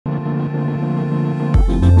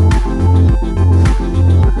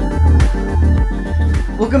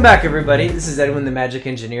Welcome back, everybody. This is Edwin the Magic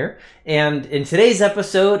Engineer, and in today's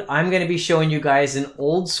episode I'm going to be showing you guys an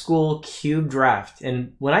old school cube draft.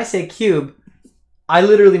 And when I say cube, I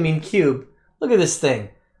literally mean cube. Look at this thing.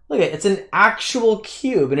 Look at it. It's an actual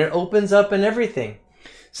cube and it opens up and everything.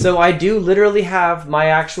 So I do literally have my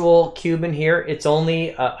actual cube in here. It's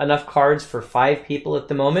only enough cards for 5 people at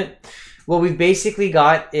the moment. What we've basically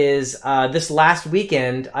got is this last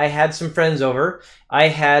weekend, I had some friends over. I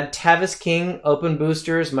had Tavis King open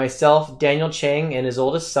boosters, myself, Daniel Chang, and his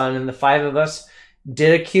oldest son, and the 5 of us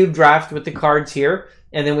did a cube draft with the cards here.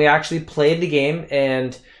 And then we actually played the game,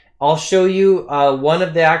 and I'll show you one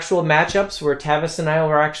of the actual matchups where Tavis and I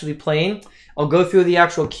were actually playing. I'll go through the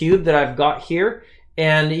actual cube that I've got here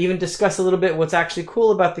and even discuss a little bit what's actually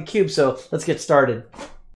cool about the cube. So let's get started.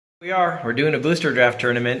 We're doing a booster draft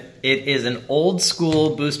tournament. It is an old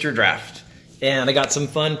school booster draft. And I got some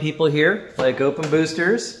fun people here, like open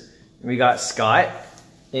boosters. We got Scott,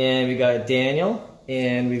 and we got Daniel,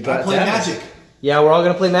 and we've got Magic. Yeah, we're all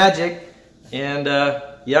gonna play Magic. And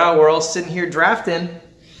yeah, we're all sitting here drafting.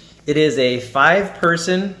 It is a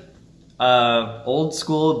 5-person old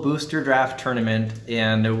school booster draft tournament,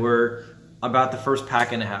 and we're about the first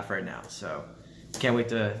pack and a half right now. So can't wait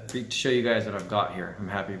to show you guys what I've got here. I'm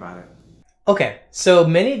happy about it. Okay, so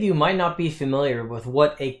many of you might not be familiar with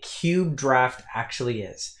what a cube draft actually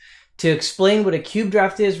is. To explain what a cube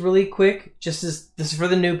draft is really quick, this is for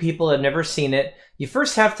the new people that have never seen it, you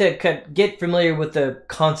first have to get familiar with the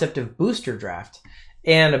concept of booster draft.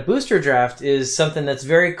 And a booster draft is something that's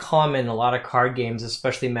very common in a lot of card games,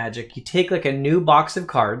 especially Magic. You take like a new box of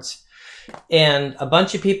cards, and a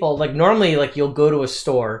bunch of people, like normally like you'll go to a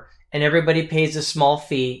store and everybody pays a small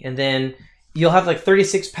fee, and then you'll have like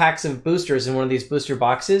 36 packs of boosters in one of these booster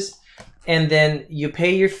boxes, and then you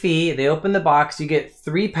pay your fee, they open the box, you get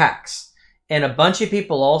 3 packs, and a bunch of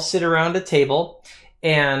people all sit around a table,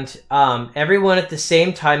 and everyone at the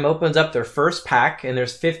same time opens up their first pack, and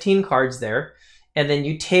there's 15 cards there, and then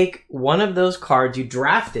you take one of those cards, you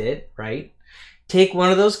draft it, right? Take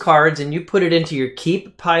one of those cards and you put it into your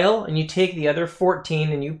keep pile, and you take the other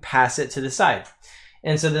 14 and you pass it to the side.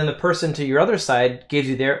 And so then the person to your other side gives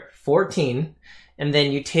you their 14, and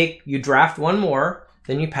then you draft one more,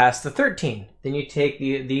 then you pass the 13. Then you take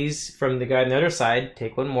these from the guy on the other side,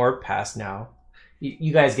 take one more, pass now.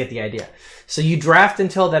 You guys get the idea. So you draft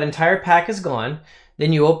until that entire pack is gone,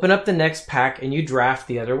 then you open up the next pack and you draft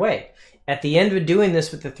the other way. At the end of doing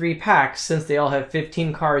this with the 3 packs, since they all have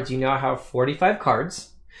 15 cards, you now have 45 cards.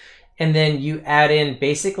 And then you add in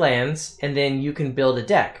basic lands, and then you can build a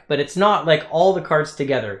deck. But it's not like all the cards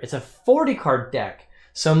together. It's a 40-card deck.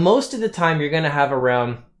 So most of the time you're going to have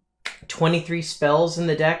around 23 spells in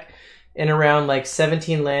the deck, and around like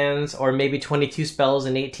 17 lands, or maybe 22 spells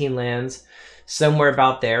and 18 lands, somewhere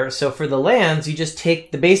about there. So for the lands, you just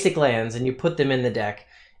take the basic lands and you put them in the deck.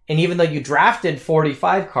 And even though you drafted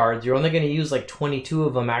 45 cards, you're only going to use like 22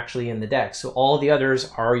 of them actually in the deck. So all the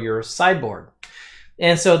others are your sideboard.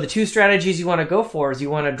 And so the 2 strategies you want to go for is you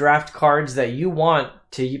want to draft cards that you want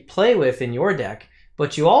to play with in your deck,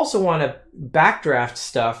 but you also want to backdraft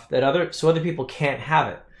stuff that so other people can't have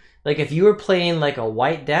it. Like if you were playing like a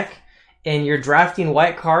white deck and you're drafting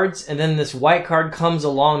white cards, and then this white card comes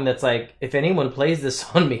along that's like, if anyone plays this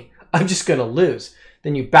on me, I'm just going to lose.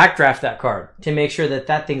 Then you backdraft that card to make sure that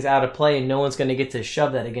that thing's out of play and no one's going to get to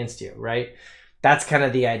shove that against you, right? That's kind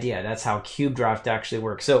of the idea. That's how cube draft actually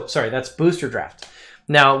works. So, sorry, that's booster draft.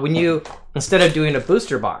 Now, when you, instead of doing a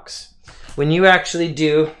booster box, when you actually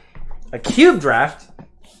do a cube draft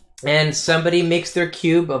and somebody makes their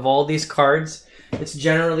cube of all these cards, it's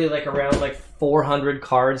generally like around like 400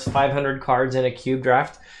 cards, 500 cards in a cube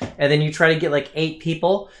draft. And then you try to get like 8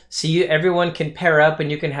 people. So everyone can pair up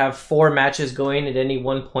and you can have 4 matches going at any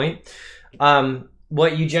one point.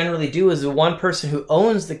 What you generally do is the one person who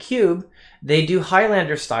owns the cube, they do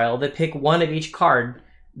Highlander style. They pick one of each card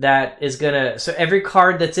that is gonna, so every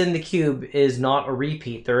card that's in the cube is not a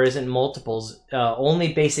repeat. There isn't multiples.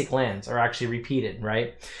 Only basic lands are actually repeated,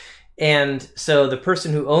 right? And so the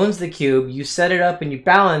person who owns the cube, you set it up and you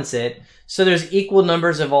balance it. So there's equal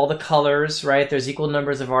numbers of all the colors, right? There's equal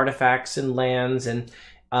numbers of artifacts and lands, and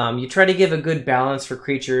you try to give a good balance for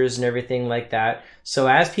creatures and everything like that. So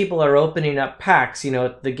as people are opening up packs, you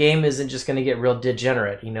know, the game isn't just going to get real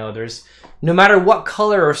degenerate. You know, there's, no matter what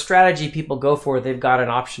color or strategy people go for, they've got an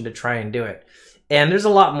option to try and do it. And there's a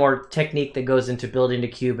lot more technique that goes into building a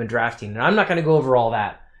cube and drafting. And I'm not going to go over all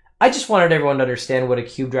that. I just wanted everyone to understand what a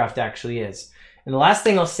cube draft actually is. And the last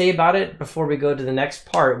thing I'll say about it before we go to the next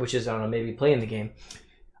part, which is, I don't know, maybe playing the game.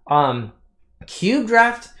 Cube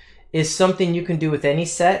draft is something you can do with any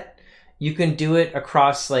set. You can do it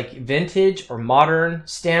across like vintage or modern,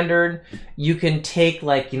 standard. You can take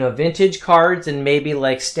like, you know, vintage cards and maybe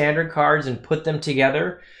like standard cards and put them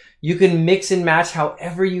together. You can mix and match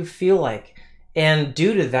however you feel like. And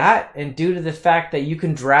due to that, and due to the fact that you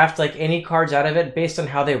can draft like any cards out of it based on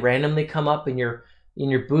how they randomly come up in your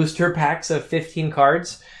booster packs of 15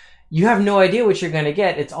 cards, you have no idea what you're going to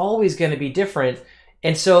get. It's always going to be different.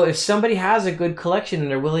 And so if somebody has a good collection and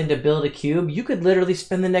they're willing to build a cube, you could literally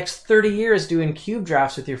spend the next 30 years doing cube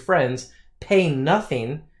drafts with your friends, paying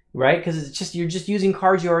nothing, right? Because it's just, you're just using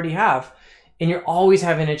cards you already have, and you're always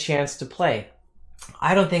having a chance to play.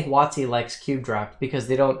 I don't think WotC likes cube draft because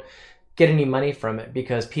they don't get any money from it,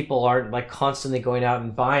 because people aren't like constantly going out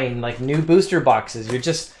and buying like new booster boxes.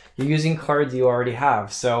 You're using cards you already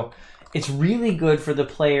have. So it's really good for the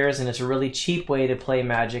players, and it's a really cheap way to play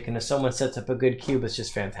Magic, and if someone sets up a good cube, it's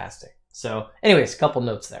just fantastic. So anyways, a couple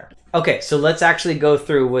notes there. Okay, so let's actually go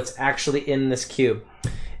through what's actually in this cube.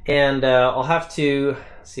 And I'll have to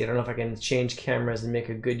see, I don't know if I can change cameras and make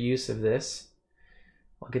a good use of this.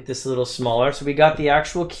 I'll get this a little smaller. So we got the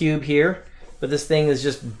actual cube here, but this thing is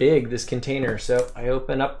just big, this container. So I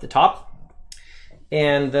open up the top,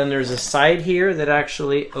 and then there's a side here that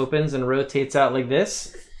actually opens and rotates out like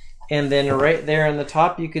this. And then right there on the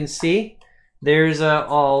top, you can see there's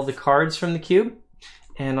all the cards from the cube.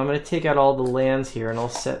 And I'm going to take out all the lands here, and I'll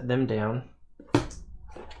set them down.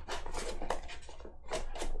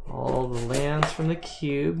 All the lands from the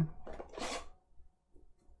cube.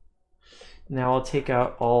 Now I'll take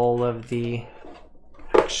out all of the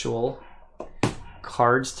actual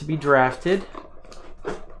cards to be drafted.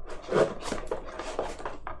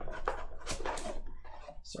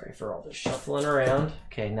 Sorry for all the shuffling around.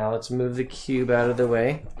 Okay, now let's move the cube out of the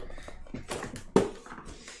way.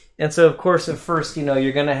 And so, of course, at first, you know,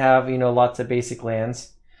 you're going to have, you know, lots of basic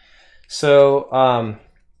lands. So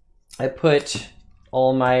I put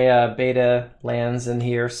all my beta lands in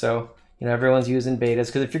here. So, you know, everyone's using betas.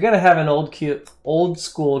 Because if you're going to have an old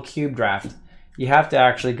school cube draft, you have to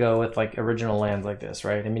actually go with like original lands like this,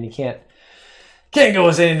 right? I mean, you can't go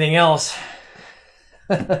with anything else.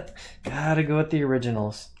 Gotta go with the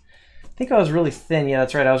originals. I think I was really thin. Yeah,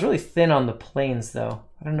 that's right. I was really thin on the planes, though.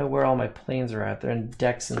 I don't know where all my planes are at. They're in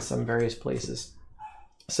decks in some various places.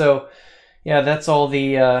 So, yeah, that's all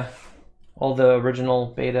the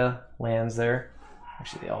original beta lands there.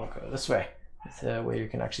 Actually, they all go this way. That's the way you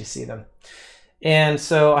can actually see them. And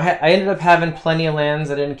so I ended up having plenty of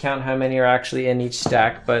lands. I didn't count how many are actually in each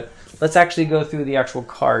stack, but let's actually go through the actual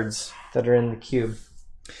cards that are in the cube.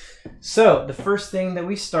 So the first thing that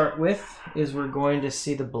we start with is we're going to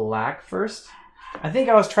see the black first. I think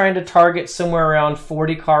I was trying to target somewhere around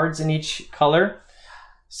 40 cards in each color.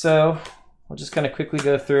 So I'll just kind of quickly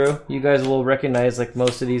go through. You guys will recognize like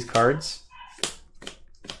most of these cards.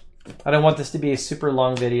 I don't want this to be a super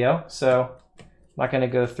long video, so I'm not going to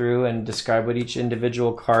go through and describe what each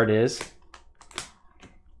individual card is.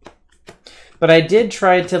 But I did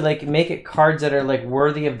try to like make it cards that are like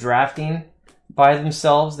worthy of drafting by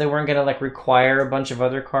themselves. They weren't going to like require a bunch of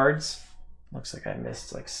other cards. Looks like I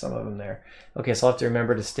missed like some of them there. Okay, so I'll have to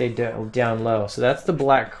remember to stay down low. So that's the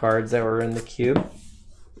black cards that were in the cube.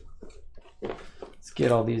 Let's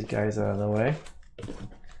get all these guys out of the way.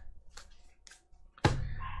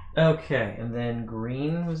 Okay, and then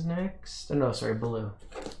green was next. Oh, no, sorry, blue.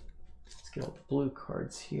 Let's get all the blue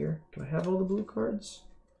cards here. Do I have all the blue cards?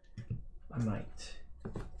 I might.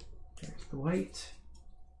 There's the white.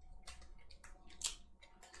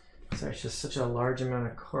 Sorry, it's just such a large amount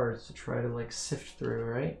of cards to try to like sift through,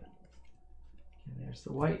 right? And there's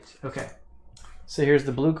the white. Okay, so here's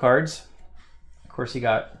the blue cards. Of course, you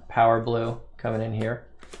got Power Blue coming in here.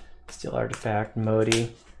 Steel Artifact,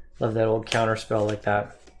 Modi. Love that old counter spell like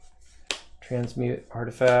that. Transmute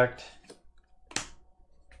Artifact.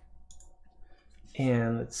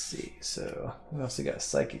 And let's see, so we also got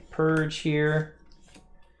Psychic Purge here.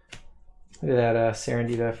 Look at that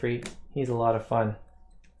Serendip Efreet. He's a lot of fun.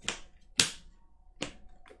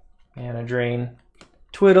 Mana Drain.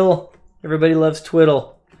 Twiddle. Everybody loves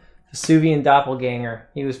Twiddle. Vesuvian Doppelganger.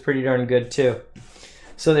 He was pretty darn good too.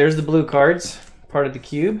 So there's the blue cards, part of the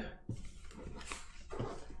cube.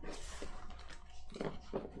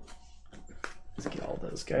 Let's get all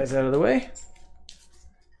those guys out of the way.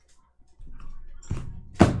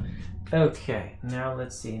 Okay, now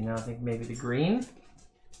let's see. Now I think maybe the green.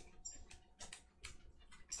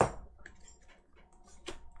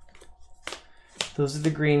 Those are the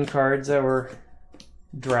green cards that were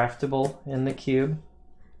draftable in the cube.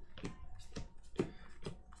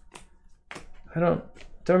 I don't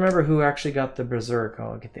remember who actually got the Berserk.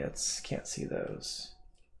 Oh, I'll get that. Can't see those.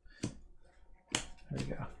 There we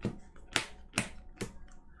go.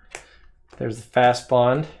 there's the fast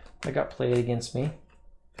bond that got played against me.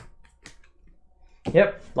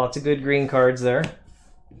 Yep, lots of good green cards there.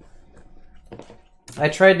 I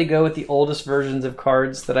tried to go with the oldest versions of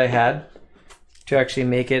cards that I had to actually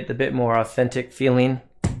make it a bit more authentic feeling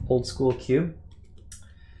old school cube.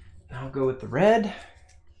 Now I'll go with the red.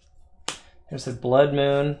 There's the Blood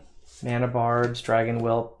Moon, Mana Barbs, Dragon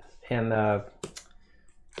Whelp, and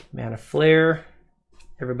Mana Flare.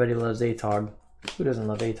 Everybody loves ATOG. Who doesn't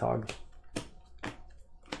love ATOG?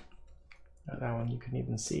 Oh, that one you couldn't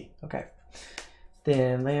even see. Okay.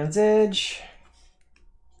 Then Land's Edge.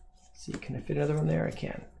 See, can I fit another one there? I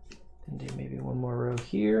can. Then do maybe one more row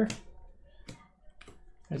here.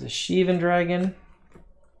 There's a Shivan Dragon.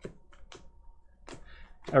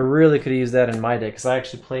 I really could have used that in my deck because I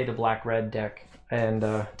actually played a black-red deck and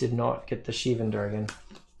did not get the Shivan Dragon,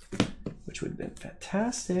 which would have been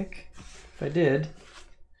fantastic if I did.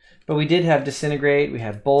 But we did have Disintegrate, we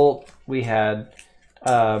had Bolt, we had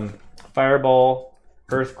Fireball,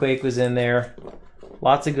 Earthquake was in there.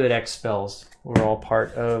 Lots of good X spells were all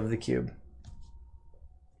part of the cube.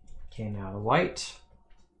 Okay, now the white.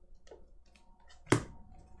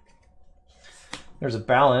 There's a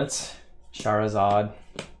balance. Charizard.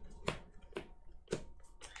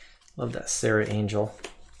 Love that Sarah Angel.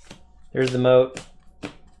 There's the moat. I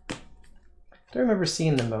don't remember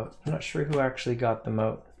seeing the moat. I'm not sure who actually got the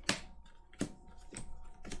moat.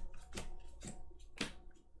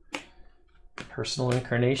 Personal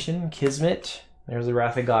Incarnation, Kismet. There's the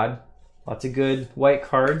Wrath of God. Lots of good white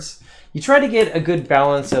cards. You try to get a good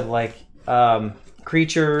balance of like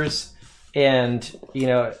creatures and, you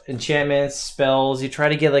know, enchantments, spells. You try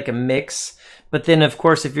to get like a mix. But then, of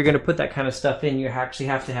course, if you're going to put that kind of stuff in, you actually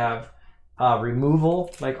have to have removal,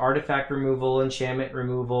 like artifact removal, enchantment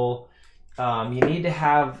removal. You need to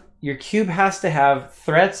have, your cube has to have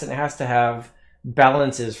threats and it has to have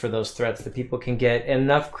balances for those threats that people can get, and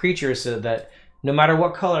enough creatures so that no matter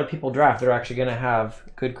what color people draft, they're actually going to have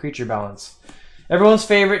good creature balance. Everyone's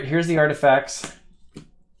favorite, here's the artifacts.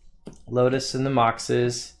 Lotus and the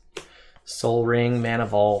Moxes, Soul Ring, Mana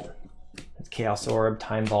Vault, Chaos Orb,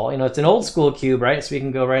 Time Ball. You know, it's an old school cube, right? So we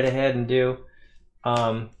can go right ahead and do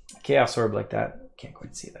Chaos Orb like that. Can't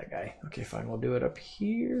quite see that guy. Okay, fine. We'll do it up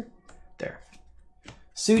here. There.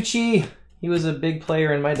 Suchi. He was a big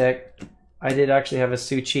player in my deck. I did actually have a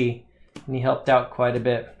Suchi, and he helped out quite a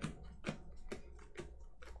bit.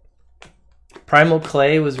 Primal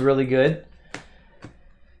Clay was really good.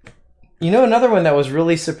 You know, another one that was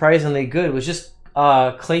really surprisingly good was just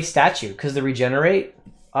Clay Statue, because the regenerate.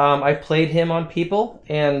 I played him on people,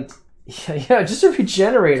 and yeah, just a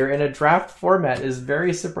regenerator in a draft format is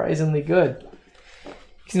very surprisingly good.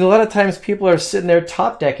 Because a lot of times people are sitting there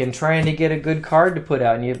top decking trying to get a good card to put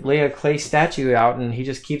out, and you lay a Clay Statue out, and he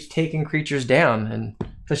just keeps taking creatures down, and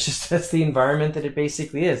that's the environment that it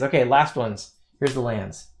basically is. Okay, last ones. Here's the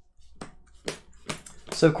lands.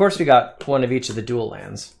 So of course we got one of each of the dual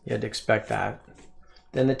lands. You had to expect that.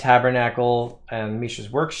 Then the Tabernacle and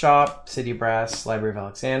Mishra's Workshop, City Brass, Library of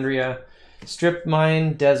Alexandria, Strip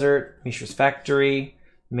Mine, Desert, Mishra's Factory,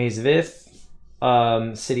 Maze of Ith,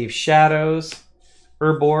 City of Shadows,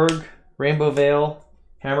 Urborg, Rainbow Vale,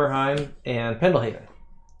 Hammerheim, and Pendelhaven.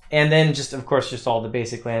 And then just, of course, just all the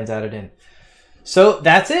basic lands added in. So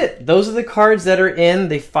that's it. Those are the cards that are in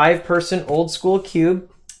the 5-person old school cube.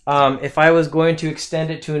 If I was going to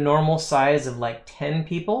extend it to a normal size of like 10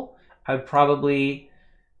 people, I would probably...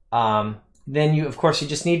 then you, of course, you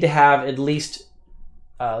just need to have at least,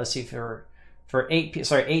 let's see, for 8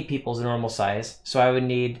 people is a normal size. So I would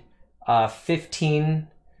need 15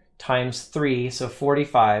 times 3, so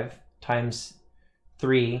 45 times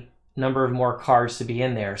 3 number of more cards to be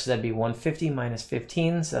in there. So that'd be 150 minus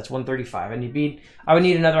 15, so that's 135. And I would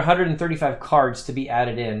need another 135 cards to be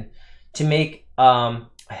added in to make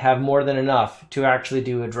have more than enough to actually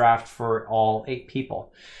do a draft for all 8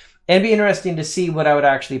 people. And it'd be interesting to see what I would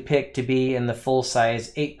actually pick to be in the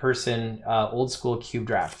full-size 8-person old school cube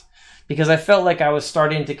draft. Because I felt like I was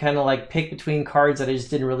starting to kind of like pick between cards that I just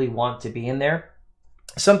didn't really want to be in there.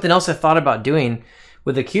 Something else I thought about doing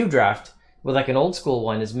with a cube draft, with like an old school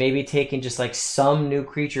one, is maybe taking just like some new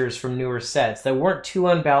creatures from newer sets that weren't too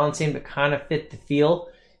unbalancing but kind of fit the feel,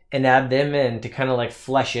 and add them in to kind of like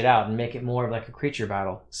flesh it out and make it more of like a creature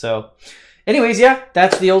battle. So anyways, yeah,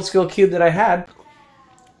 that's the old school cube that I had.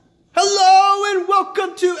 Hello and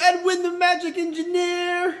welcome to Edwin the Magic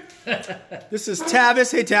Engineer. This is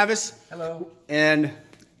Tavis. Hey, Tavis. Hello. And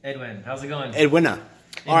Edwin, how's it going? Edwina.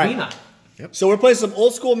 All right. Yep. So we're playing some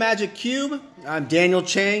old school Magic Cube. I'm Daniel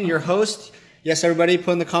Chang, your host. Yes, everybody,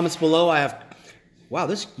 put in the comments below. I have...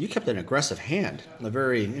 Wow, you kept an aggressive hand. A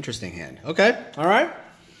very interesting hand. Okay. All right.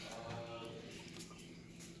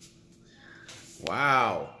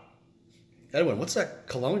 Wow. Edwin, what's that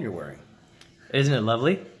cologne you're wearing? Isn't it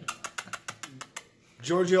lovely?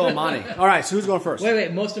 Giorgio Armani. All right, so who's going first?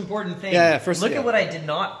 Wait, most important thing. Yeah, first. Look at what I did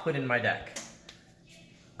not put in my deck.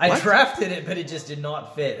 I drafted it, but it just did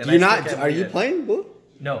not fit. And Are you playing blue?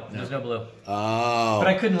 No, there's no blue. Oh. But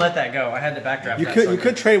I couldn't let that go. I had to backdraft. You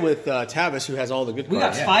could trade with Tavis, who has all the good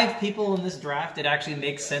cards. We got 5 people in this draft. It actually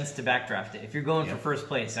makes sense to backdraft it. If you're going for first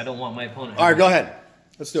place, I don't want my opponent. All right, go ahead.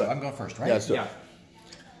 Let's do it. I'm going first, right? Yeah, let's do it.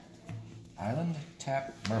 Island,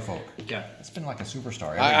 tap, merfolk. Yeah. It's been like a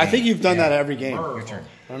superstar. I think you've done that every game. Your turn.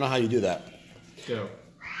 I don't know how you do that. Go.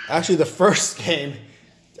 Actually, the first game,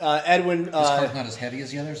 Edwin... This card's not as heavy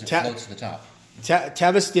as the others. It floats to the top.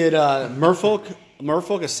 Tavis did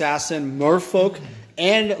Merfolk, Assassin, Merfolk,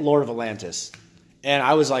 and Lord of Atlantis. And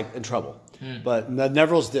I was like in trouble. But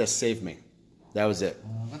Neville's Disc saved me. That was it.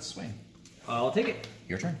 Let's swing. I'll take it.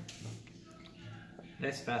 Your turn.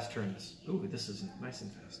 Nice fast turns. Ooh, this is nice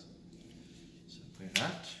and fast. So play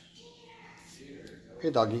that. Hey,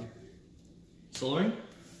 doggy. Soul Ring.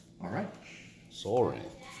 All right. Soul Ring.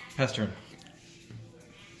 Pass turn.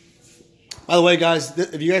 By the way, guys,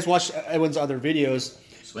 if you guys watch Edwin's other videos,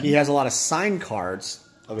 he has a lot of signed cards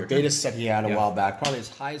of a beta set he had a while back. Probably his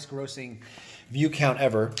highest grossing view count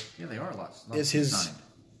ever. Yeah, they are lots. Is his signed.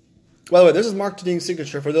 By the way, this is Mark Tadine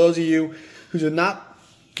signature. For those of you who do not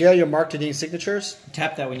get your Mark Tadine signatures,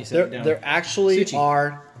 tap that when you set it down. There actually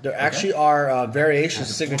are variation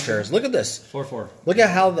signatures. Look at this. 4/4. Look at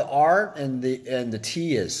how the R and the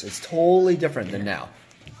T is. It's totally different than now.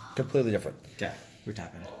 Completely different. Yeah, we're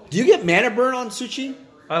tapping it. Do you get mana burn on Suchi?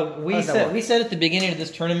 We said at the beginning of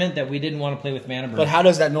this tournament that we didn't want to play with mana burn. But how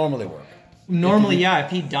does that normally work? Normally, yeah,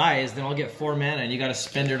 if he dies, then I'll get 4 mana, and you got to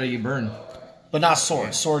spend it or you burn. But not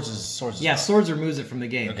swords. Swords is yeah, swords removes it from the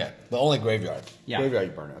game. Okay, but only graveyard. Yeah, graveyard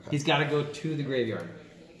you burn it. Okay. He's got to go to the graveyard.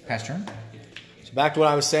 Pass turn. So back to what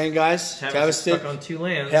I was saying, guys. Tavis stuck on 2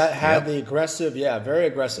 lands. Had the aggressive, very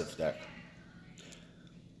aggressive deck.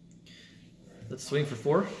 Let's swing for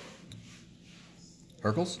 4.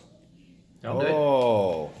 Urkels.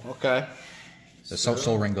 Oh, okay. The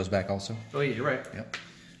soul ring goes back also. Oh, yeah, you're right. Yep.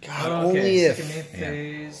 God, only if.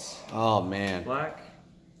 Phase. Oh man. Black.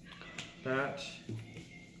 That.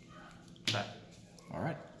 All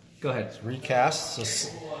right. Go ahead. It's recast. So it's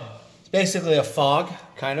basically a fog,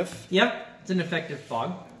 kind of. Yep, it's an effective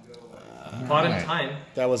fog. Bottom time.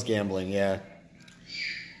 That was gambling, yeah.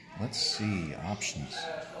 Let's see options.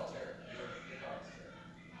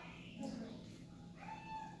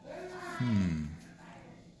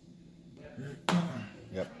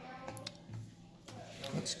 Yep.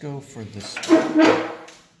 Let's go for this.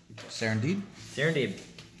 Serendib? Serendib.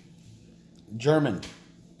 German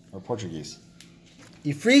or Portuguese.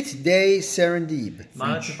 Ifrit de Serendib.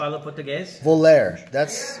 Mana to falo português. Voler.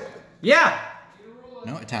 That's. Yeah!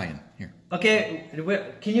 No, Italian. Here. Okay,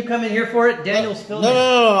 can you come in here for it? Daniel's filming.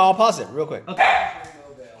 No. I'll pause it real quick. Okay.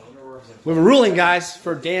 We have a ruling, guys,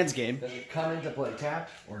 for Dan's game. Does it come into play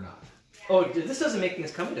tapped or not? Oh, this doesn't make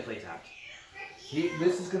things come into play tapped.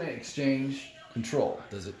 This is going to exchange control.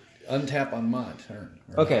 Does it untap on my turn?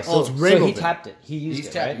 Okay, so he tapped it. He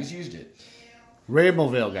used it, right? He's used it. Rainbow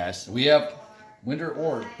Veil, guys. We have Winder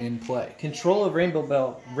Orb in play. Control of Rainbow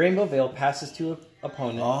Veil passes to an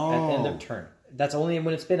opponent at the end of turn. That's only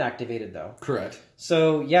when it's been activated, though. Correct.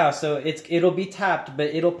 So yeah, it'll be tapped, but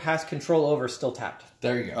it'll pass control over still tapped.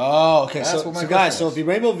 There you go. Oh, okay. That's So guys, so if you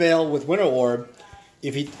Rainbow Veil with Winter Orb,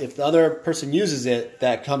 if the other person uses it,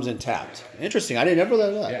 that comes in tapped. Interesting. I didn't ever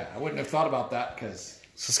know that. Yeah, I wouldn't have thought about that because.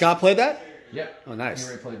 So Scott played that? Yep. Oh, nice. He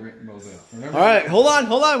already played Rainbow Veil. All right, hold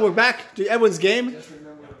on. We're back to Edwin's game.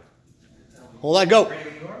 Hold on, go.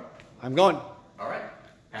 I'm going. All right.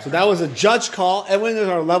 So that was a judge call. Edwin is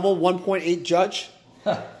our level 1.8 judge.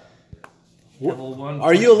 Level 1.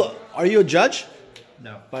 Are you a judge?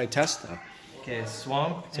 No. By test? No. Okay,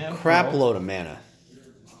 swamp. It's a crap load of mana.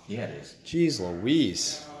 Yeah, it is. Jeez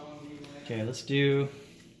Louise. Okay, let's do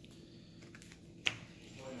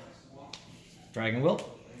Dragon Will.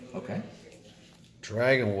 Okay.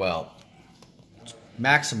 Dragon Whelp.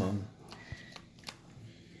 Maximum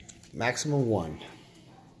 1.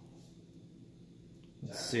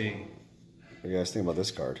 Let's see. What do you guys think about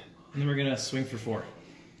this card? And then we're gonna swing for 4.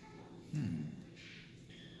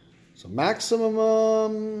 So maximum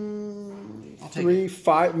 3,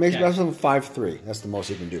 5, maybe maximum 5/3. That's the most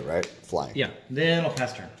you can do, right? Flying. Yeah. Then I'll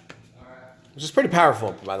pass turn. Which is pretty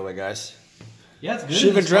powerful, by the way, guys. Yeah, it's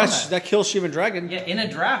good. Shivan Dress, that kills Shivan Dragon. Yeah, in a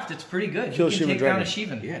draft, it's pretty good. Kill He can Shivan take down a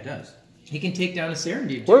Dragon. Shivan. Yeah, it does. He can take down a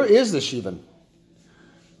Serendib. Where is the Shivan?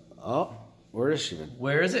 Oh, where is Shivan?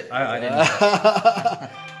 Where is it? I didn't.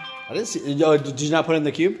 I didn't see. Did you not put it in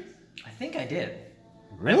the cube? I think I did.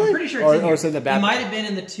 Really? I'm pretty sure Or it's in here. it's in the back. It might have been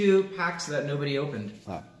in the 2 packs that nobody opened.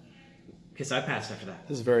 Oh, Because I passed after that.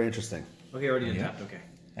 this is very interesting. Okay, already Yeah. untapped. Okay.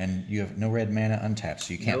 And you have no red mana untapped,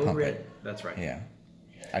 so you can't No pump red. it. That's right. Yeah.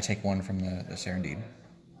 I take 1 from the Serendib.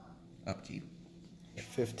 Upkeep.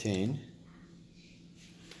 15.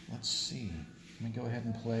 Let's see. Let me go ahead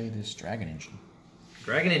and play this Dragon Engine.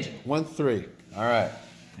 Dragon Engine. 1-3. All right.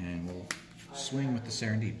 And we'll swing with the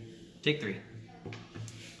Serendib. Take 3.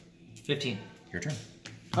 15. Your turn.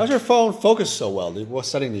 How's your phone focus so well? What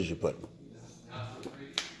setting did you put?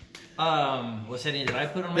 What setting did I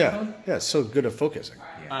put on my phone? Yeah, it's so good at focusing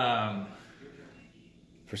for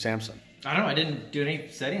Samsung. I don't know. I didn't do any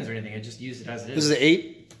settings or anything. I just used it as it is. This is an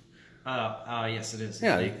 8? Yes, it is.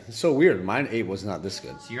 Yeah, it's so weird. Mine 8 was not this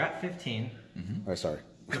good. So you're at 15. Oh, sorry.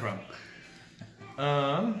 No problem.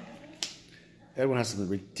 Edwin has a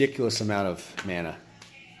ridiculous amount of mana.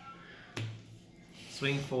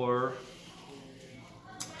 Swing for.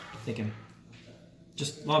 Thinking.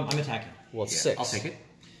 Just, well, I'm attacking. Well, it's 6. I'll take it.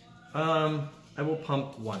 I will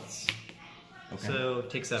pump once. Okay. So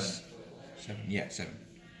take 7. 7. Yeah, 7.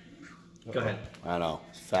 Go ahead. I know.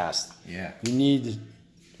 It's fast. Yeah. You need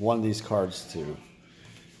one of these cards too.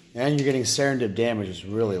 And you're getting Serendib damage, which is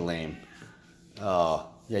really lame. Oh,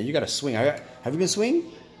 yeah, you got to swing. Have you been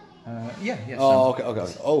swinging? Yeah. Oh,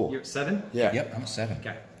 okay. Oh, You're at 7? yeah. Yep, I'm at 7.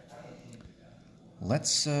 Okay.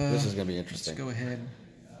 Let's. This is going to be Let's interesting. go ahead.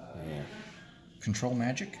 Yeah. Control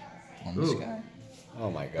magic on this Ooh. guy.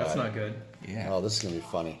 Oh, my God. That's not good. Yeah. Oh, this is going to be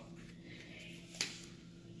funny.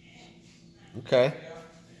 Okay.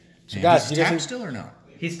 So, And guys, he's you tapped guys, still or not?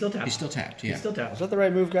 He's still tapped. He's still tapped. Yeah. He's still is tapped. that the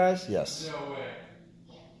right move, guys? Yes.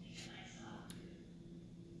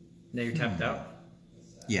 Now you're tapped out.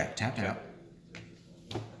 Yeah, tapped out.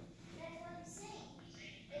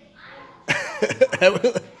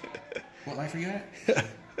 What life are you at?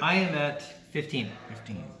 I am at 15.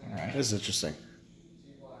 15. All right. This is interesting.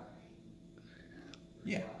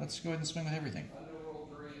 Yeah, let's go ahead and swing with everything.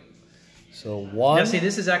 So, 1. Now, see,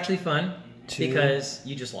 this is actually fun 2. because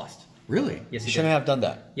you just lost. Really? Yes, You you shouldn't did. have done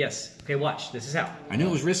that. Yes. Okay, watch. This is how. I knew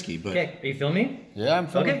it was risky, but Okay, are you feeling me? Yeah, I'm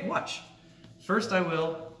feeling. Okay, watch. First, I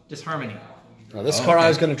will disharmony. Now, this Oh, card I okay.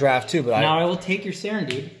 was going to draft too, but Now I will take your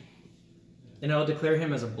Serendib, and I'll declare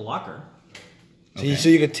him as a blocker. So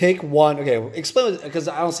you could take 1. Okay, explain it because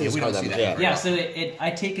I don't see Yeah, this we card don't that see much. that. Yeah, so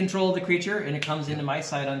I take control of the creature, and it comes into my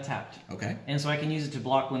side untapped. okay. And so I can use it to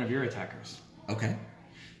block one of your attackers. Okay.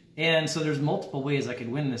 And so there's multiple ways I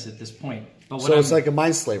could win this at this point. But what So it's I'm- like a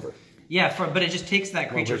mind slaver. yeah, but it just takes that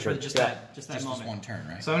creature for creature. just Yeah. that Just moment. this one turn,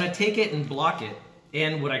 right? So I'm going to take it and block it.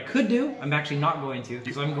 And what I could do, I'm actually not going to,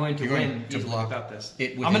 because I'm going to You're win going to easily block without this.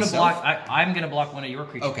 it with I'm going to itself? block. I'm going to block one of your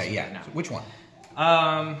creatures. Okay, yeah. Right now. So which one?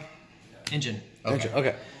 Engine.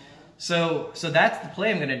 Okay. So that's the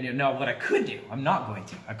play I'm going to do. Now, what I could do, I'm not going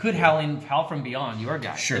to. I could howl from beyond your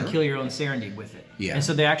guy Sure. and kill your own Serendib with it. Yeah. And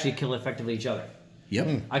so they actually kill effectively each other.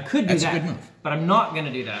 Yep. I could do That's that. a good move. But I'm not going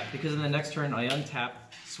to do that because in the next turn I untap,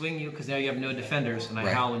 swing you because now you have no defenders, and I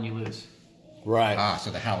Right. howl when you lose. Right. Ah, so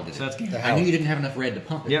the howl did So that's it. game. I knew you didn't have enough red to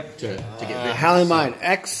pump it. Yep. To get rid of it. Howling Mine.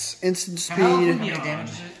 X, instant Howl from speed. How many beyond. damage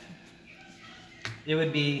is it? It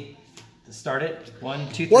would be to start it 1,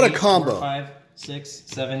 2, 3, What a 4, combo. 5, 6,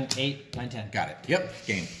 7, 8, 9, 10. Got it. Yep.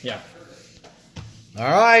 Game. Yeah. All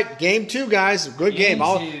right, game 2, guys. Good game.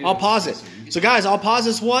 Game 2. I'll pause it. So, guys, I'll pause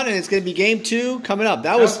this one, and it's going to be game 2 coming up.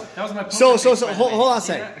 That was my poker so. face, by the Hold way. on a See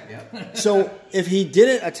second. that? So, if he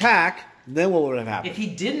didn't attack, then what would have happened? If he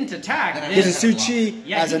didn't attack, then Because Suchi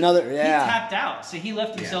yeah, has he, another. he Yeah. tapped out, so he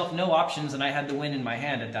left himself no options, and I had the win in my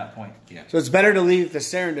hand at that point. Yeah. So it's better to leave the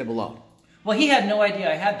Serendib alone. Well, he had no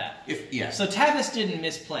idea I had that. Yeah. So Tavis didn't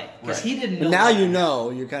misplay because Right. he didn't know. But now that. you know.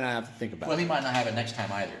 You kind of have to think about Well, it. he might not have it next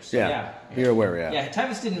time either. So. Yeah. Yeah. You're aware. Yeah. Yeah,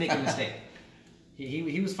 Tavis didn't make a mistake.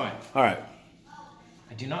 He was fine. All right.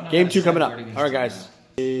 I do not know. Game how to 2 coming set up. word against All right, him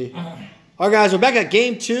guys. now. All right, guys. We're back at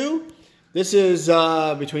game 2. This is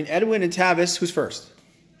between Edwin and Tavis. Who's first?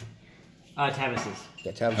 Tavis is.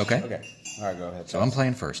 Yeah, Tavis. Okay. Okay. All right, go ahead. So I'm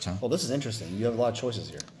playing first, huh? Oh, this is interesting. You have a lot of choices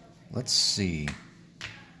here. Let's see.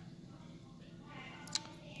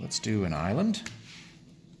 Let's do an island.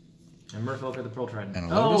 And Merfolk of the Pearl Trident.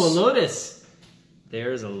 And a Oh, a lotus. lotus.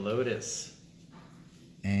 There's a lotus.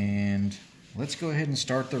 And let's go ahead and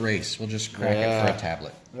start the race. We'll just crack it Yeah. for a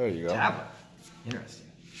tablet. There you go. Tablet. Interesting.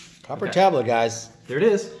 Copper Okay. tablet, guys. There it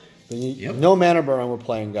is. Yep. No mana burn we're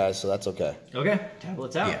playing, guys, so that's okay. Okay.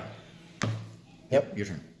 Tablet's out. Yeah. Yep. Your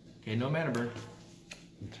turn. Okay, no mana burn.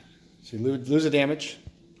 So you lose the damage.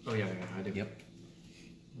 Oh, yeah, I do. Yep.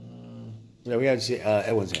 Yeah, we got to see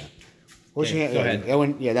Edwin's hand. What's Okay, your hand? go ahead.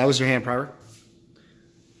 Edwin, yeah, that was your hand prior?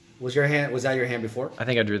 Was that your hand before? I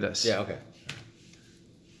think I drew this. Yeah, okay.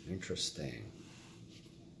 Interesting.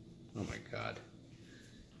 Oh my God.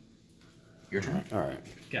 Your turn. All right.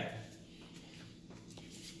 Okay.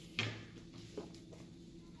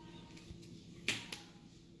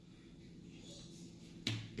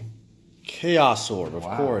 Chaos Orb, of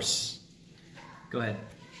Wow. course. Go ahead.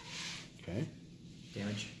 Okay.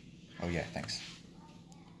 Damage. Oh yeah, thanks.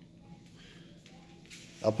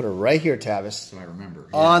 I'll put it right here, Tavis. So I remember.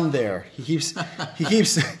 On there. He keeps.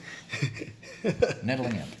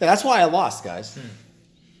 Nettling in. That's why I lost, guys.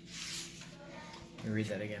 Let me read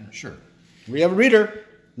that again. Sure. We have a reader.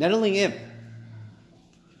 Nettling Imp.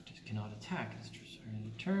 Just cannot attack. It's just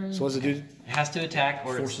starting to turn. So what does it do? It has to attack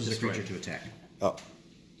or Forces it's the destroyed. creature to attack. Oh,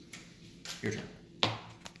 Your turn.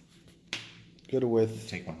 good with.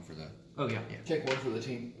 Take one for the. Oh yeah. Take one for the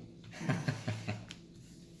team.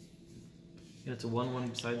 Yeah, it's a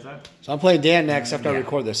 1/1 besides that. So I'm playing Dan next after I Yeah.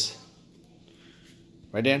 record this.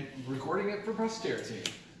 Right, Dan? Recording it for posterity.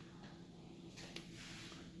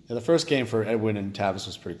 Yeah, the first game for Edwin and Tavis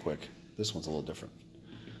was pretty quick. This one's a little different.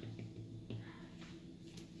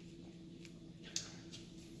 Is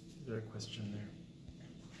there a question there?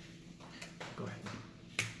 Go ahead.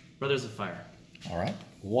 Brothers of Fire. All right.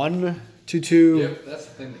 1, 2, 2. Yep, that's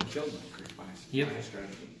the thing that killed my Yep.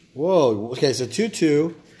 strategy. Whoa. Okay, so 2,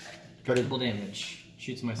 2. Triple damage.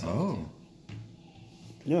 Shoots myself. Oh.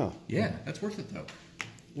 Yeah, Yeah, that's worth it though.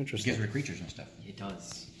 interesting. Gives rid of creatures and stuff. It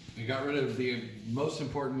does. We got rid of the most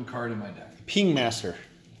important card in my deck. Ping Master.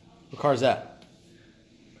 What card's that?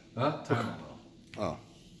 Huh? Time Oh.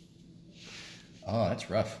 Oh, that's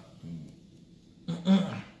rough.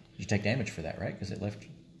 You take damage for that, right? Because it left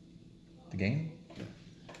the game?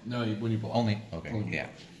 No, when you block. Only. Okay. Yeah.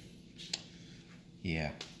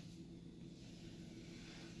 Yeah.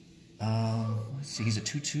 Let's see. He's a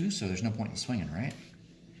 2/2, so there's no point in swinging, right?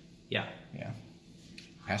 Yeah. Yeah.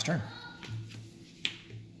 Pass turn.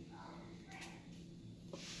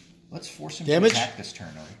 Let's force him Damage? to attack this turn,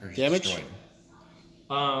 or he's Damage?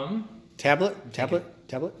 destroyed. Tablet?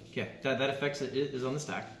 Okay. That affects it is on the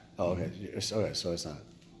stack. Oh, okay. Okay, so it's not.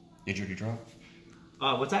 Did you draw?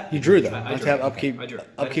 What's that? You drew though. I I drew. have upkeep, I drew. That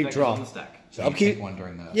upkeep, effect is draw. on the stack. So You upkeep. take one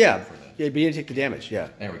during the Yeah, for the. yeah, but you didn't take the damage. Yeah,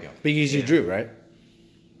 There we go. because you Yeah. drew, right?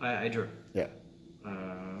 I drew. Yeah.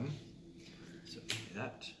 So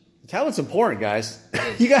that. The tablet's important, guys.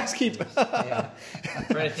 is. You guys keep. Yeah. I'm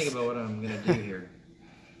trying to think about what I'm gonna do here.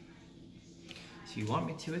 So you want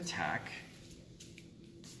me to attack?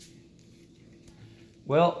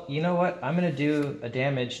 Well, you know what? I'm gonna do a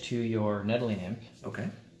damage to your Nettling Imp Okay.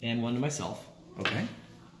 and one to myself. Okay.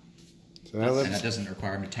 So now And that let's. doesn't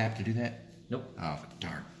require him to tap to do that? Nope. Oh,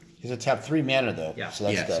 darn. He's gonna tap 3 mana though. Yeah. So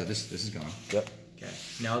that's Yeah, the. so this is gone. Yep. Okay.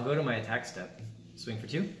 Now I'll go to my attack step. Swing for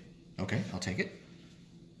 2, Okay, I'll take it.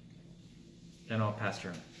 and I'll pass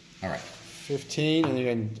turn. All right. 15, and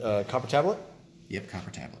then copper tablet. Yep,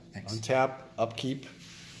 copper tablet. Thanks. Untap, upkeep.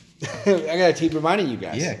 I gotta keep reminding you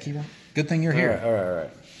guys. Yeah, keep on. Good thing you're All here. right, all right, all right.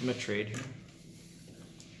 I'm gonna trade here.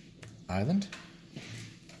 Island.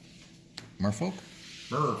 Merfolk.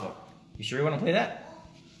 Merfolk. You sure you want to play that?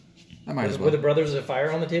 I might as Were the well. Brothers of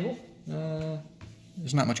Fire on the table?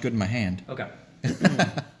 There's not much good in my hand. Okay.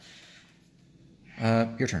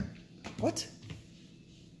 Your turn. What?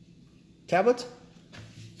 Tablet?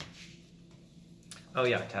 Oh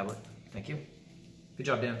yeah, tablet. Thank you. Good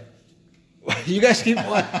job, Dan. You guys keep.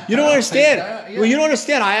 You don't understand. Yeah. Well, you don't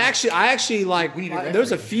understand. I actually like. We need a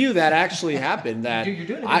There's a referee. few that actually happened that You're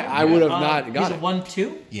doing it. I would have not He's got a it.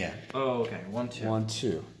 1/2. Yeah. Oh, okay. 1/2. 1,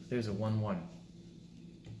 2. There's a 1/1.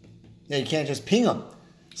 Yeah, you can't just ping him.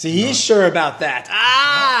 See, he's sure about that.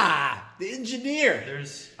 Ah, the engineer.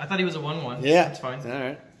 I thought he was a 1/1. Yeah, That's fine. All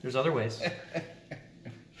right. There's other ways.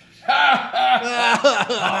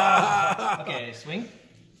 Okay, swing.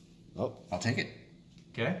 Oh, I'll take it.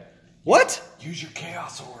 Okay. what? Use your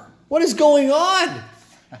chaos orb. What is going on?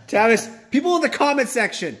 Tavis, people in the comment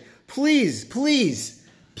section, please, please,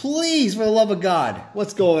 please, for the love of God,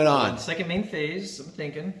 what's going on? Second main phase. I'm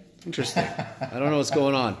thinking. Interesting. I don't know what's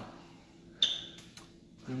going on.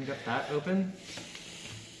 Then we got that open.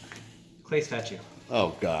 Clay statue.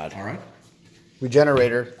 Oh, God. All right.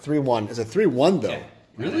 Regenerator, 3-1. It's a 3-1, though. Okay.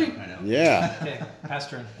 Really? I know. Yeah. Okay. Pass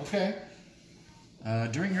turn. Okay.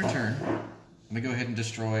 During your turn, let me go ahead and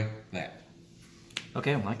destroy that.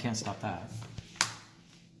 Okay. Well, I can't stop that.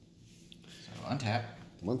 So untap.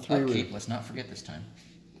 1, 3, Upkeep. Let's not forget this time.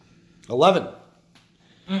 11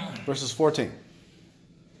 versus 14.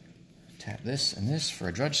 Tap this and this for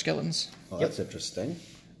a Drudge Skeletons. Oh, that's interesting.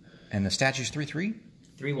 And the statue's 3/3?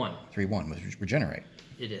 3/1. 3/1 with Regenerate.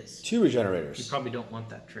 It is. 2 You regenerators. probably don't want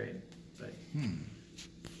that trade, but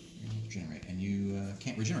Regenerate. And you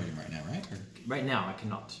can't regenerate him right now, right? Or, Right now, I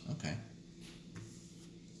cannot. okay.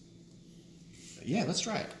 Yeah, let's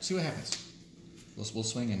try it. See what happens. We'll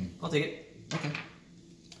swing and... I'll take it. Okay.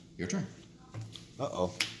 Your turn.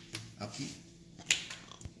 Uh-oh. Upkeep.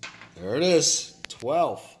 There it is.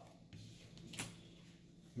 12.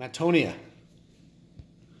 Matonia.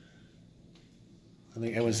 I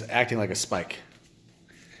think Edwin's acting like a Spike.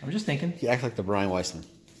 I'm just thinking. He acts like the Brian Weissman.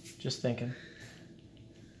 Just thinking.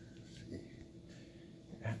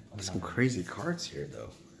 Some crazy cards here, though.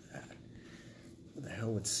 Who the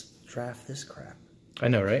hell would draft this crap? I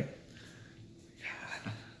know, right?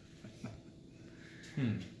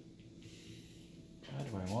 Hmm. How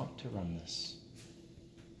do I want to run this?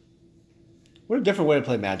 What a different way to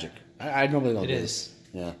play Magic. I normally don't It do is. this.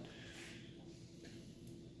 Yeah.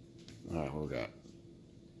 All right, what we got?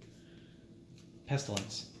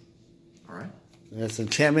 Pestilence. All right. That's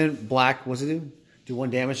enchantment, black. What's it do? Do 1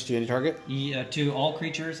 damage to any target? Yeah, to all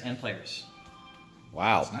creatures and players.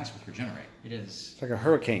 Wow. It's nice with regenerate. It is. It's like a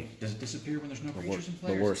hurricane. Does it disappear when there's no creatures in the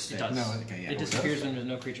play? worst. It does. No, okay, yeah. It disappears when there's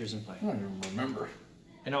no creatures in play. I don't even remember.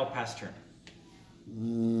 And I'll pass turn.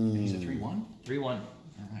 He's a 3/1? 3-1. All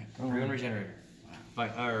right. 3-1 regenerator.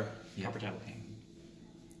 Or Yeah. copper tablet.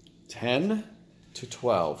 10 to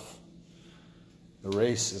 12. The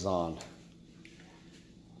race is on.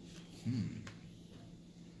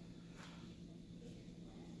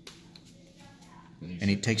 And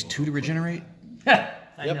he takes 2 to regenerate?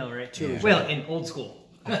 I Yep. know, right? Yeah. Well, in old school.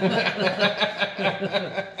 Let's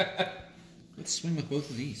swing with both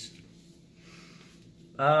of these.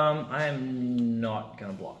 I'm not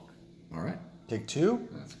gonna block. All right. Take 2.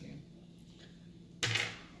 That's game.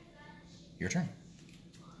 Your turn.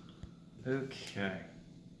 Okay.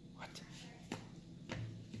 What?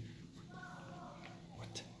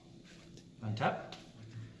 What? Untap.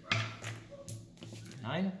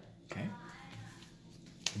 9. Okay.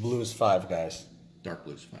 The blue is 5, guys. Dark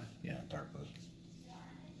blue's 5. Yeah, dark blue.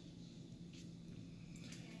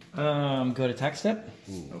 Go to attack step.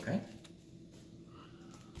 Okay.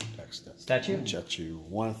 Text that. Statue. Statue.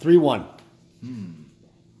 1, 3-1.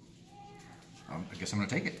 I guess I'm going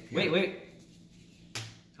to take it. Wait, wait.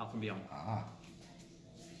 Alpha and Beyond. Ah.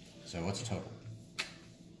 So what's the total?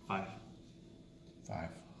 5.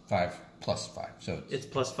 5 plus 5. So It's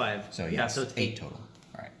plus 5. so yeah, so it's 8 total.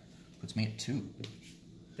 All right. Puts me at 2.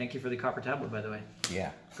 Thank you for the copper tablet, by the way.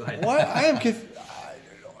 Yeah. Go ahead. What? I am confused.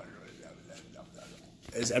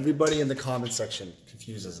 Is everybody in the comment section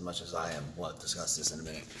confused as much as I am? We'll discuss this in a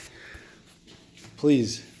minute.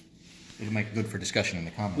 Please. It'll make good for discussion in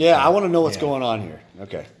the comments. Yeah, I want to know what's Yeah. going on here.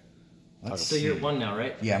 Okay. Let's So see. you're at 1 now,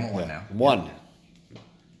 right? Yeah, I'm at 1 now. 1.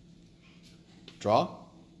 Draw.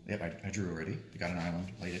 Yep, I drew already. I got an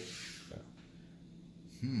island. Played it.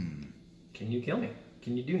 Can you kill me?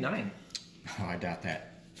 Can you do 9? Oh, I doubt that.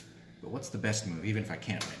 But what's the best move? Even if I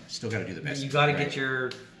can't win, still got to do the best. You move, got to right? get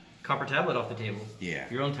your copper tablet off the table. Yeah.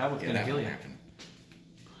 Your own tablet's Yeah, gonna that kill won't you.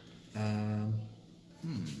 happen.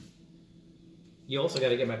 You also got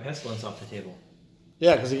to get my pestilence off the table.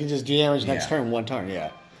 Yeah, because you can just do damage next Yeah. turn, 1 turn.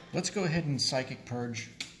 Yeah. Let's go ahead and psychic purge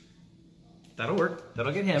That'll work.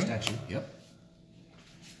 That'll get him. statue. Yep.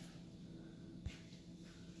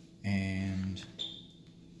 And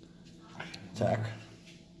Attack.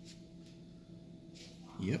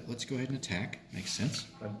 yep, let's go ahead and attack. Makes sense.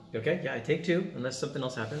 Okay, yeah, I take 2 unless something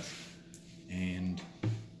else happens. And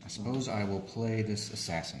I suppose I will play this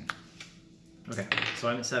assassin. Okay, so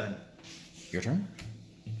I'm at 7. Your turn.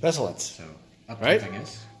 Pestilence. So upkeep, Right? I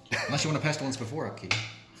guess. Unless you want a pestilence before upkeep.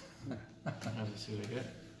 I'll just see what I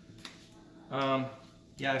get.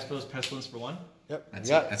 Yeah, I suppose pestilence for 1. Yep. That's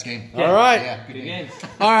you got it. That's game. All right. Yeah, Good game.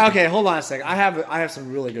 All right. Okay. Hold on a second. I have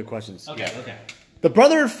some really good questions. Okay, Yeah. okay. The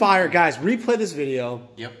Brother of Fire, guys. Replay this video.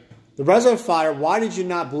 Yep. The Brother of Fire. Why did you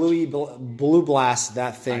not blue blast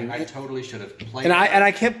that thing? I totally should have played. and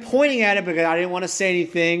I kept pointing at it because I didn't want to say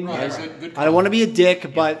anything. Right, I, right. Good I don't want to call. be a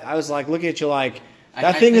dick, but I was like looking at you like that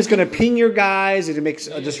I thing is think going to ping your guys. It makes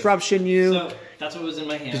a disruption. You. So that's what was in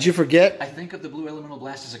my hand. Did you forget? I think of the blue elemental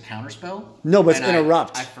blast as a counterspell. No, but it's and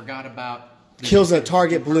interrupt. I forgot about the Kills a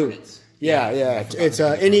target blue. permanents. Yeah. I forgot It's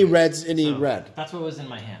about the any permanents. reds, any So, red. That's what was in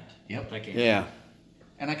my hand. Yep. That game. Yeah.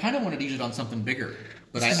 And I kind of wanted to use it on something bigger,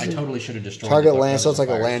 but I totally should have destroyed Target the land, so it's like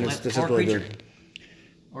a Fire land. Sword. It's Or really creature. good.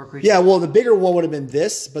 Or creature. Yeah, well, the bigger one would have been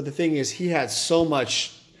this, but the thing is, he had so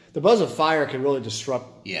much. The Buzz of Fire can really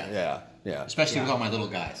disrupt. Yeah. Yeah. Especially with all my little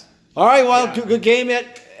guys. All right, well, good game.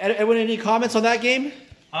 Edwin, any comments on that game?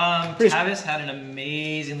 Tavis had an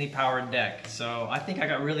amazingly powered deck, so I think I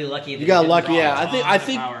got really lucky. You got lucky, yeah.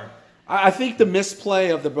 I I think the misplay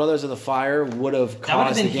of the Brothers of the Fire would have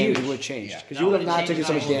caused the game to have changed. Because you would have not taken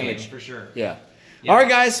so much damage. For sure. Yeah. All right,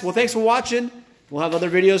 guys. Well, thanks for watching. We'll have other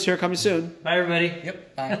videos here coming soon. Bye, everybody.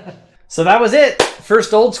 Yep. Bye. So that was it.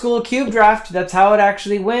 First old school cube draft. That's how it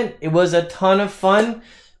actually went. It was a ton of fun.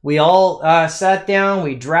 We all sat down.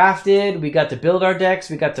 We drafted. We got to build our decks.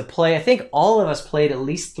 We got to play. I think all of us played at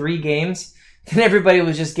least 3 games. And everybody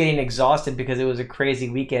was just getting exhausted because it was a crazy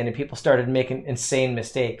weekend and people started making insane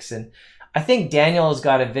mistakes. And I think Daniel's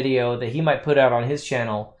got a video that he might put out on his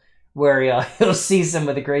channel where he'll see some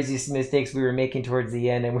of the craziest mistakes we were making towards the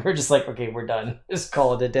end. And we were just like, okay, we're done. Just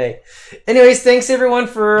call it a day. Anyways, thanks everyone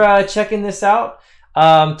for checking this out.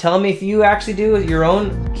 Tell me if you actually do your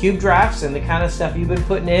own cube drafts and the kind of stuff you've been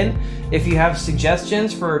putting in. If you have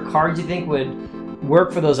suggestions for cards you think would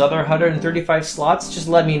work for those other 135 slots, just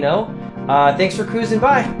let me know. Thanks for cruising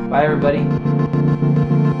by. Bye, everybody.